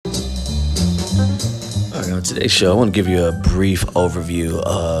On today's show, I want to give you a brief overview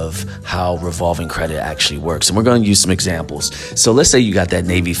of how revolving credit actually works. And we're going to use some examples. So let's say you got that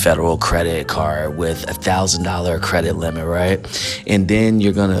Navy Federal credit card with $1,000 credit limit, right? And then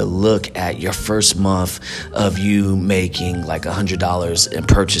you're going to look at your first month of you making like $100 in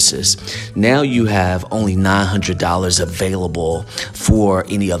purchases. Now you have only $900 available for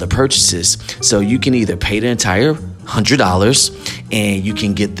any other purchases. So you can either pay the entire $100 and you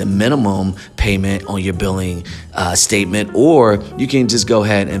can get the minimum payment on your billing statement, or you can just go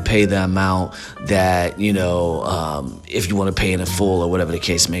ahead and pay the amount that, if you want to pay in full or whatever the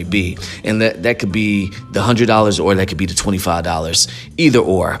case may be. And that could be the $100 or that could be the $25, either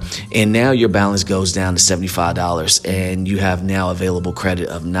or. And now your balance goes down to $75 and you have now available credit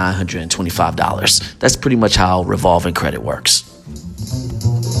of $925. That's pretty much how revolving credit works.